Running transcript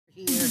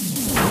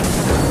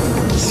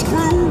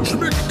Scrooge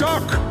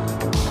McDuck!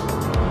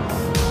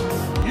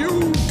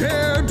 You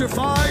dare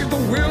defy the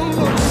will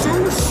of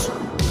Zeus?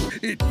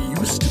 It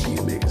used to be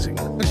amazing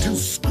until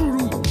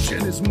Scrooge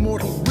and his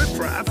mortal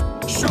riffraff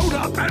showed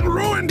up and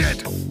ruined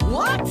it!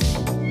 What?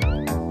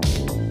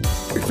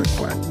 If a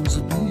quack was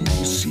the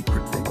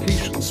secret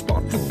vacation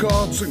spot for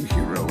gods and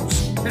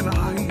heroes, and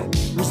I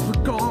was the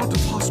god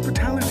of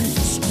hospitality,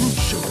 Scrooge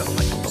showed up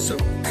like he was so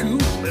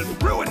cool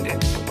and ruined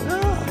it!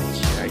 Oh,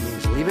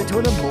 Chinese, leave it to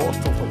an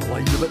immortal to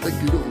whine about the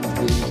good old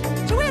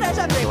days. So where is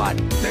everyone?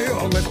 They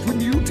all left when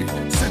you did.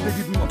 Said they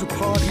didn't want to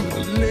party with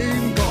a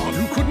lame god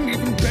who couldn't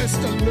even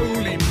best a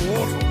lowly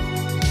mortal.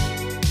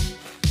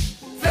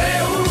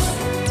 Zeus!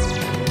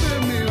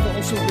 There may have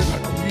also been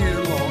a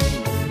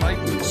year-long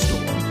lightning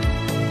storm.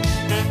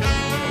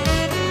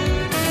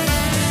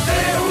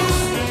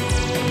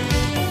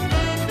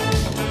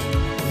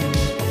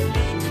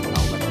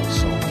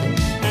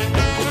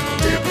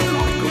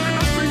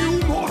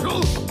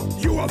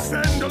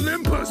 Offend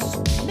Olympus!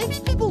 Maybe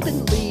people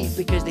didn't leave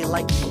because they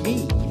liked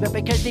me, but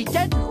because they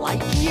didn't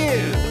like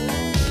you.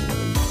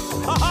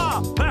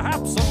 Ha-ha!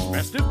 Perhaps some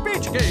festive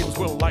beach games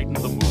will lighten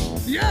the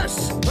mood.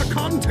 Yes, a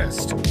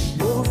contest.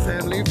 Your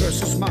family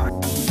versus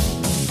mine.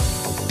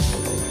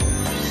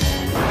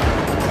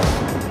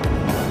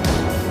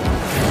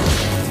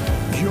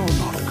 You're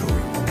not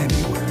going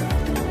anywhere.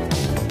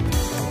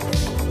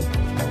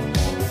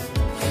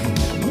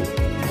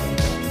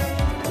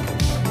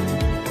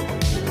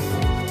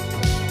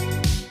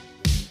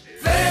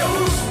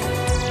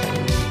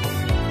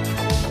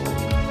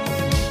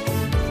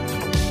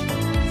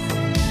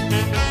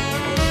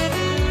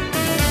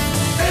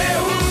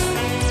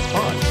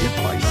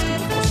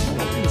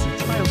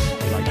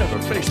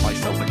 Face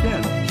myself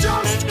again.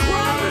 Just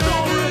grab it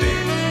already!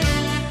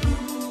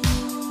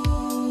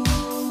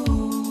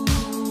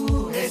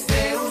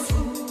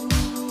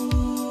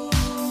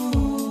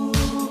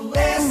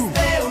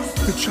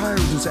 The child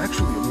is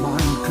actually a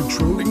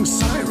mind-controlling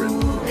siren.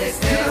 Did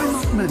I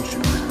not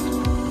mention that?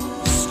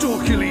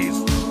 Storkules!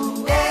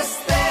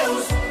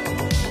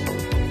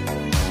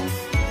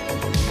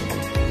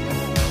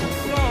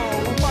 No,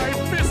 my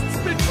fists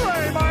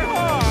betray my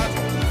heart!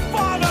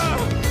 Father,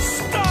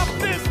 stop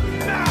this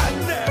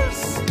madness!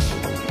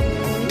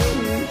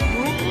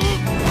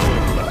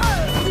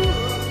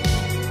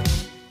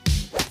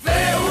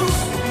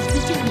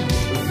 Did you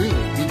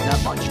really mean that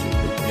much to you?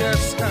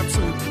 Yes,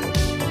 absolutely.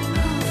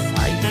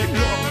 Fine.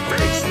 Your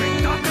face,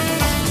 McDuck!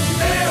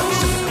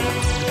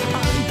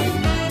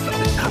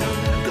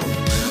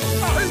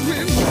 I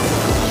win!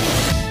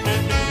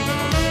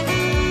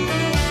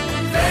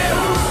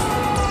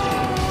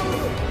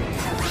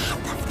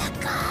 Wrath of the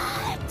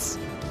gods.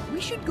 We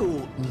should go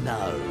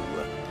now.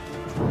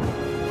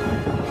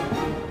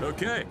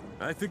 Okay,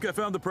 I think I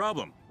found the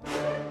problem.